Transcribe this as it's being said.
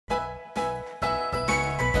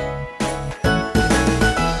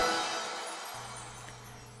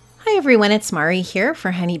Hi everyone, it's Mari here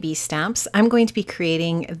for Honeybee Stamps. I'm going to be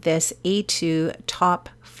creating this A2 top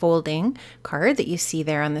folding card that you see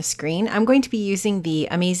there on the screen. I'm going to be using the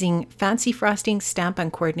amazing Fancy Frosting Stamp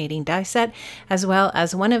and Coordinating die set, as well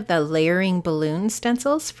as one of the layering balloon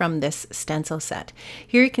stencils from this stencil set.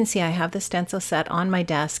 Here you can see I have the stencil set on my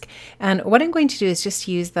desk, and what I'm going to do is just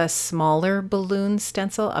use the smaller balloon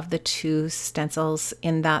stencil of the two stencils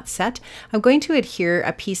in that set. I'm going to adhere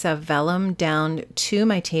a piece of vellum down to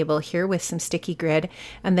my table here with some sticky grid,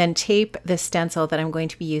 and then tape the stencil that I'm going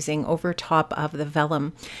to be using over top of the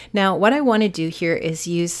vellum. Now, what I want to do here is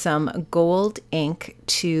use some gold ink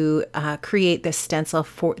to create the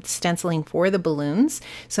stenciling for the balloons.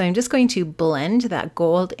 So I'm just going to blend that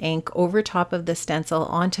gold ink over top of the stencil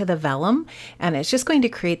onto the vellum, and it's just going to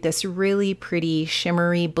create this really pretty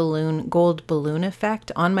shimmery balloon, gold balloon effect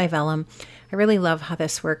on my vellum. I really love how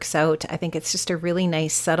this works out. I think it's just a really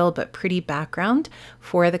nice, subtle but pretty background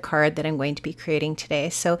for the card that I'm going to be creating today.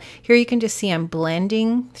 So here you can just see I'm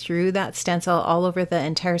blending through that stencil all over the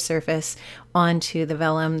entire surface onto the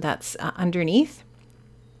vellum that's underneath.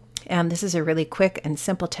 And this is a really quick and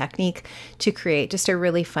simple technique to create just a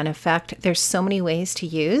really fun effect. There's so many ways to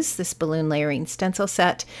use this balloon layering stencil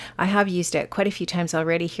set. I have used it quite a few times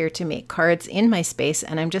already here to make cards in my space,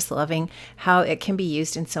 and I'm just loving how it can be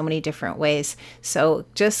used in so many different ways. So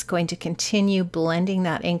just going to continue blending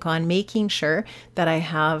that ink on, making sure that I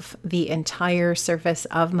have the entire surface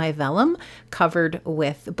of my vellum covered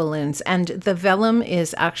with balloons. And the vellum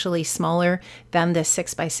is actually smaller than the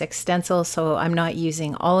 6x6 stencil, so I'm not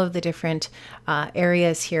using all of the different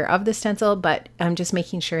areas here of the stencil, but I'm just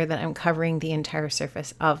making sure that I'm covering the entire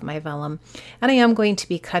surface of my vellum. And I am going to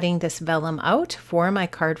be cutting this vellum out for my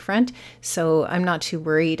card front, so I'm not too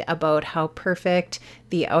worried about how perfect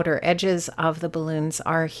the outer edges of the balloons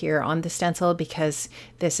are here on the stencil, because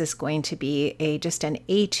this is going to be just an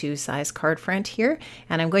A2 size card front here,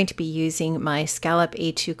 and I'm going to be using my Scallop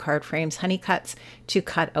A2 card frames honey cuts to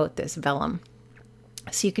cut out this vellum.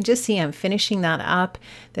 So you can just see I'm finishing that up.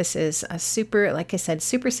 This is a super, like I said,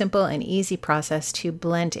 super simple and easy process to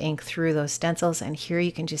blend ink through those stencils. And here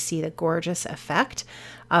you can just see the gorgeous effect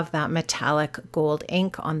of that metallic gold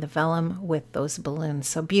ink on the vellum with those balloons.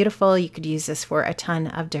 So beautiful. You could use this for a ton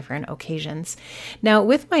of different occasions. Now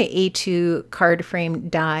with my A2 card frame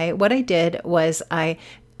die, what I did was I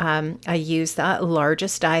used that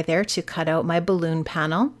largest die there to cut out my balloon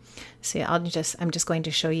panel. See, I'm just going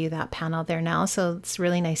to show you that panel there now. So it's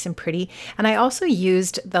really nice and pretty. And I also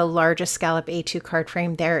used the largest Scallop A2 card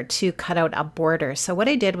frame there to cut out a border. So what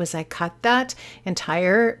I did was I cut that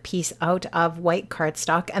entire piece out of white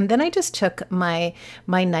cardstock, and then I just took my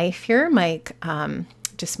knife here, my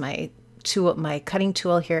cutting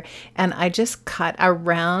tool here, and I just cut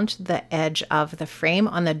around the edge of the frame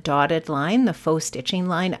on the dotted line, the faux stitching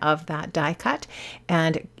line of that die cut,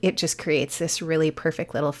 and it just creates this really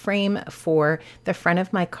perfect little frame for the front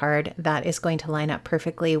of my card that is going to line up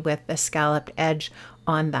perfectly with the scalloped edge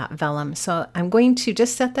on that vellum. So I'm going to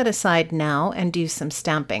just set that aside now and do some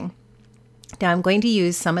stamping. Now I'm going to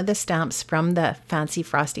use some of the stamps from the Fancy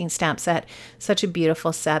Frosting stamp set. Such a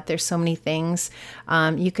beautiful set. There's so many things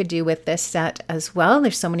you could do with this set as well.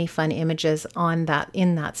 There's so many fun images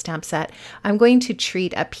in that stamp set. I'm going to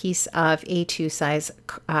treat a piece of A2 size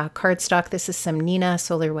cardstock. This is some Neenah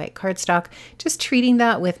Solar White cardstock. Just treating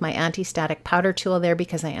that with my anti-static powder tool there,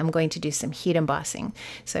 because I am going to do some heat embossing.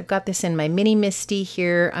 So I've got this in my mini MISTI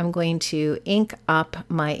here. I'm going to ink up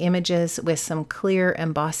my images with some clear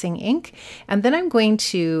embossing ink. And then I'm going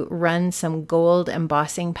to run some gold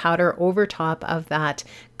embossing powder over top of that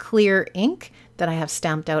clear ink that I have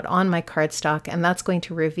stamped out on my cardstock, and that's going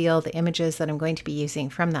to reveal the images that I'm going to be using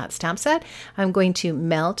from that stamp set. I'm going to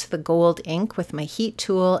melt the gold ink with my heat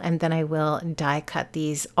tool, and then I will die cut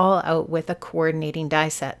these all out with a coordinating die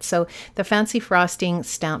set. So the Fancy Frosting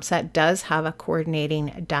stamp set does have a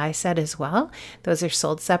coordinating die set as well. Those are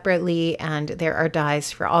sold separately, and there are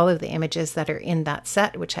dies for all of the images that are in that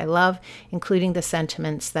set, which I love, including the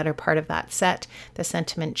sentiments that are part of that set. The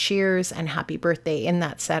sentiment cheers and happy birthday in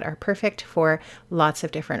that set are perfect for lots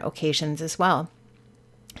of different occasions as well.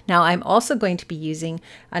 Now I'm also going to be using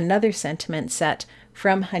another sentiment set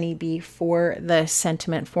from Honeybee for the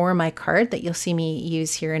sentiment for my card that you'll see me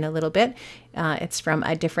use here in a little bit. It's from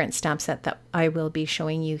a different stamp set that I will be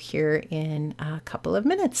showing you here in a couple of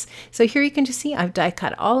minutes. So here you can just see I've die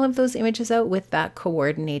cut all of those images out with that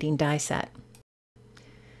coordinating die set.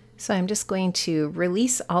 So I'm just going to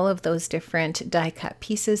release all of those different die cut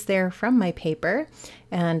pieces there from my paper.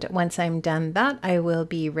 And once I'm done that, I will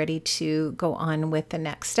be ready to go on with the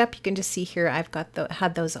next step. You can just see here I've got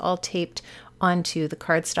had those all taped onto the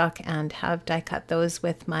cardstock and have die cut those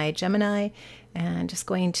with my Gemini, and just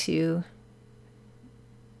going to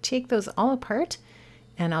take those all apart,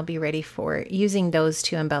 and I'll be ready for using those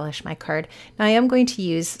to embellish my card. Now I am going to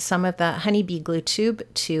use some of the Honeybee glue tube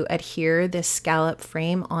to adhere this scallop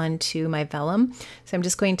frame onto my vellum. So I'm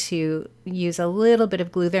just going to use a little bit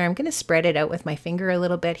of glue there. I'm going to spread it out with my finger a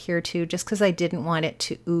little bit here too, just because I didn't want it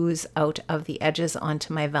to ooze out of the edges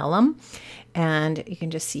onto my vellum. And you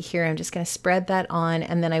can just see here, I'm just going to spread that on,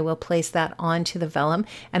 and then I will place that onto the vellum,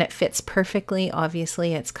 and it fits perfectly.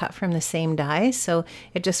 Obviously it's cut from the same die, so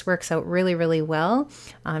it just works out really, really well.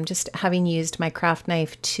 Just having used my craft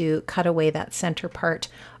knife to cut away that center part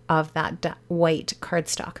of that white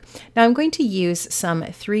cardstock. Now I'm going to use some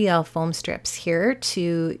 3L foam strips here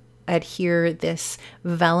to adhere this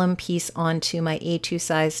vellum piece onto my A2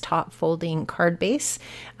 size top folding card base.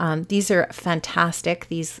 These are fantastic,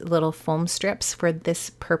 these little foam strips, for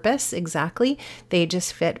this purpose exactly. They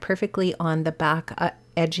just fit perfectly on the back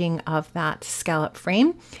edging of that scallop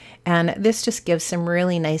frame. And this just gives some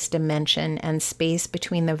really nice dimension and space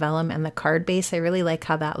between the vellum and the card base. I really like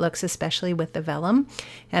how that looks, especially with the vellum.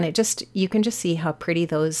 And it just, you can just see how pretty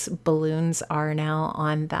those balloons are now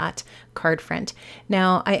on that card front.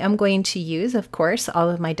 Now I am going to use, of course,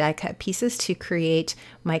 all of my die cut pieces to create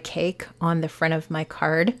my cake on the front of my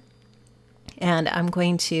card. And I'm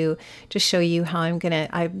going to just show you how I'm going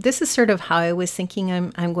to, this is sort of how I was thinking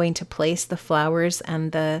I'm going to place the flowers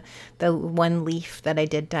and the one leaf that I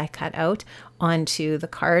did die cut out onto the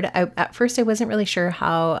card. At first I wasn't really sure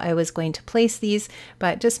how I was going to place these,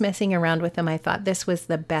 but just messing around with them, I thought this was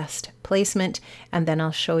the best placement. And then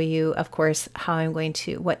I'll show you, of course, how I'm going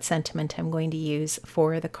to, what sentiment I'm going to use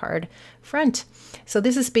for the card front. So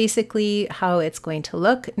this is basically how it's going to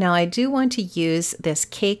look. Now I do want to use this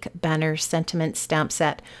cake banner sentiment stamp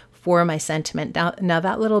set for my sentiment. Now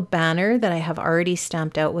that little banner that I have already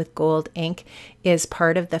stamped out with gold ink is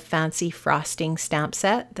part of the Fancy Frosting stamp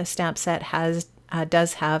set. The stamp set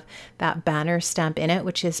does have that banner stamp in it,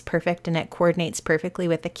 which is perfect, and it coordinates perfectly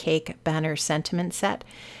with the cake banner sentiment set.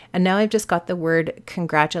 And now I've just got the word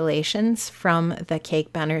congratulations from the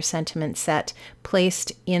cake banner sentiment set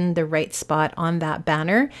placed in the right spot on that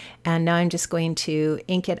banner. And now I'm just going to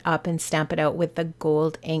ink it up and stamp it out with the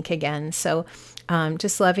gold ink again. So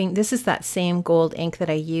just loving, this is that same gold ink that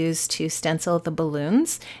I use to stencil the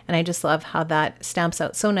balloons, and I just love how that stamps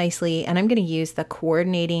out so nicely. And I'm going to use the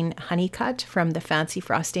coordinating honey cut from the Fancy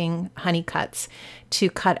Frosting honey cuts to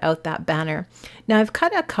cut out that banner. Now I've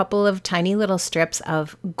cut a couple of tiny little strips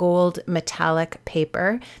of gold metallic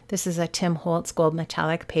paper. This is a Tim Holtz gold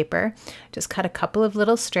metallic paper. Just cut a couple of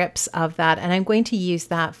little strips of that, and I'm going to use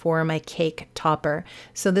that for my cake topper.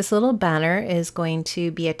 So this little banner is going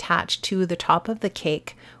to be attached to the top of the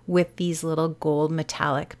cake with these little gold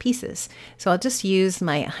metallic pieces. So I'll just use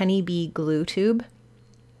my Honeybee glue tube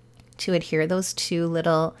to adhere those two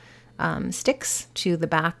little sticks to the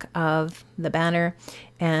back of the banner,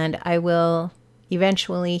 and I will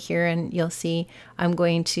eventually here, and you'll see, I'm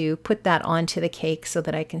going to put that onto the cake so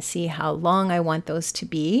that I can see how long I want those to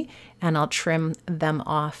be, and I'll trim them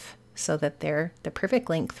off so that they're the perfect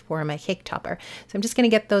length for my cake topper. So I'm just going to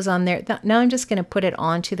get those on there. Now I'm just going to put it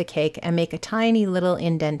onto the cake and make a tiny little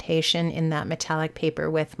indentation in that metallic paper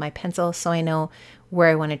with my pencil so I know where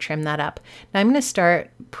I want to trim that up. Now I'm going to start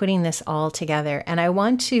putting this all together, and I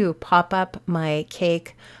want to pop up my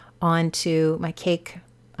cake onto my cake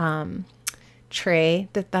tray.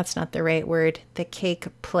 That's not the right word. The cake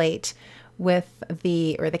plate with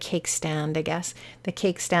the cake stand, I guess. The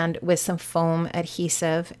cake stand with some foam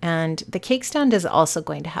adhesive, and the cake stand is also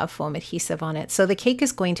going to have foam adhesive on it. So the cake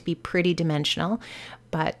is going to be pretty dimensional,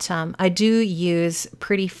 but I do use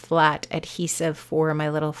pretty flat adhesive for my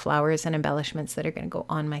little flowers and embellishments that are going to go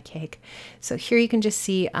on my cake. So here you can just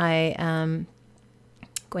see I am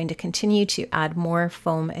going to continue to add more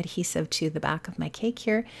foam adhesive to the back of my cake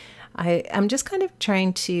here. I'm just kind of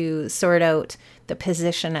trying to sort out the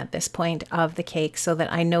position at this point of the cake so that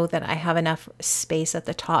I know that I have enough space at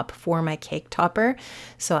the top for my cake topper.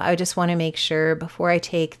 So I just want to make sure before I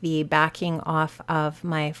take the backing off of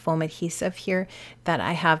my foam adhesive here that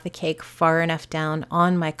I have the cake far enough down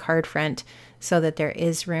on my card front so that there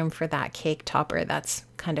is room for that cake topper. That's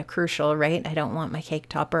kind of crucial, right? I don't want my cake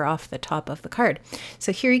topper off the top of the card.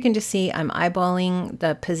 So here you can just see I'm eyeballing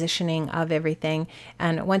the positioning of everything.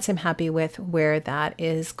 And once I'm happy with where that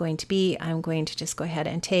is going to be, I'm going to just go ahead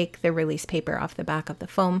and take the release paper off the back of the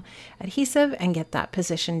foam adhesive and get that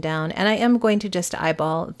positioned down. And I am going to just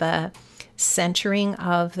eyeball the centering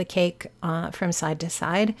of the cake from side to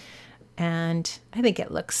side. And I think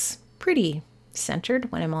it looks pretty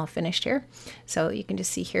centered when I'm all finished here. So you can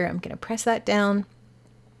just see here, I'm going to press that down.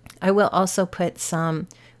 I will also put some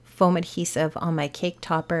foam adhesive on my cake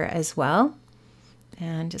topper as well.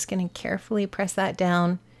 And just going to carefully press that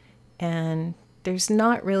down. And there's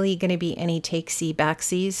not really going to be any take-see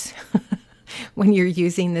backsies when you're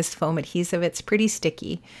using this foam adhesive. It's pretty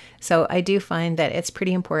sticky. So I do find that it's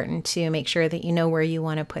pretty important to make sure that you know where you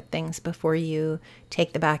want to put things before you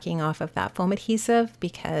take the backing off of that foam adhesive,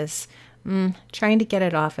 because trying to get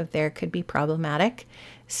it off of there could be problematic.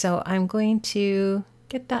 So I'm going to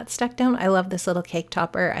get that stuck down. I love this little cake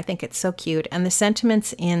topper. I think it's so cute. And the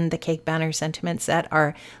sentiments in the cake banner sentiment set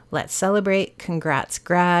are let's celebrate, congrats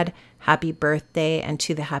grad, happy birthday, and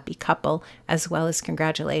to the happy couple, as well as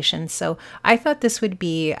congratulations. So I thought this would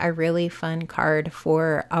be a really fun card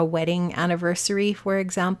for a wedding anniversary, for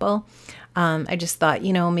example. I just thought,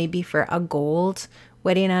 you know, maybe for a gold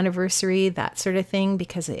wedding anniversary, that sort of thing,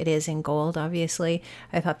 because it is in gold, obviously.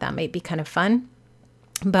 I thought that might be kind of fun.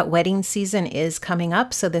 But wedding season is coming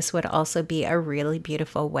up, so this would also be a really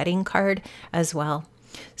beautiful wedding card as well.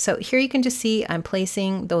 So here you can just see I'm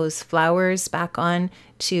placing those flowers back on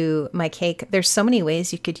to my cake. There's so many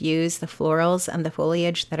ways you could use the florals and the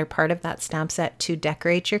foliage that are part of that stamp set to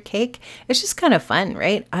decorate your cake. It's just kind of fun,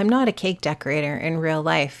 right? I'm not a cake decorator in real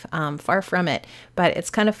life, far from it, but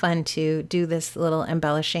it's kind of fun to do this little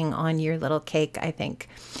embellishing on your little cake, I think.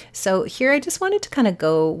 So here I just wanted to kind of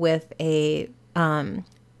go with a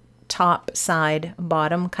top, side,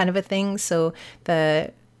 bottom kind of a thing. So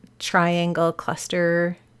the triangle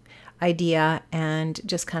cluster idea, and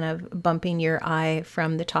just kind of bumping your eye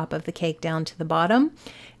from the top of the cake down to the bottom.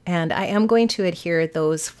 And I am going to adhere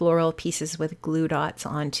those floral pieces with glue dots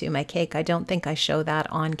onto my cake. I don't think I show that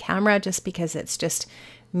on camera just because it's just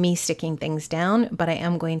me sticking things down, but I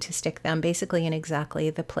am going to stick them basically in exactly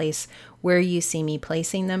the place where you see me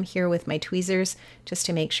placing them here with my tweezers, just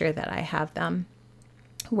to make sure that I have them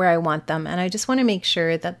where I want them. And I just want to make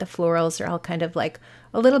sure that the florals are all kind of like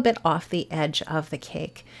a little bit off the edge of the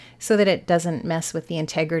cake so that it doesn't mess with the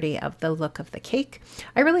integrity of the look of the cake.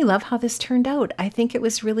 I really love how this turned out. I think it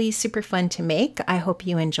was really super fun to make. I hope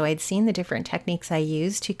you enjoyed seeing the different techniques I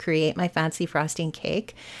used to create my fancy frosting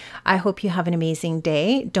cake. I hope you have an amazing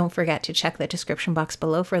day. Don't forget to check the description box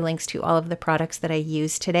below for links to all of the products that I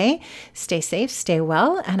used today. Stay safe, stay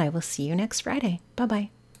well, and I will see you next Friday.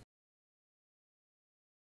 Bye-bye.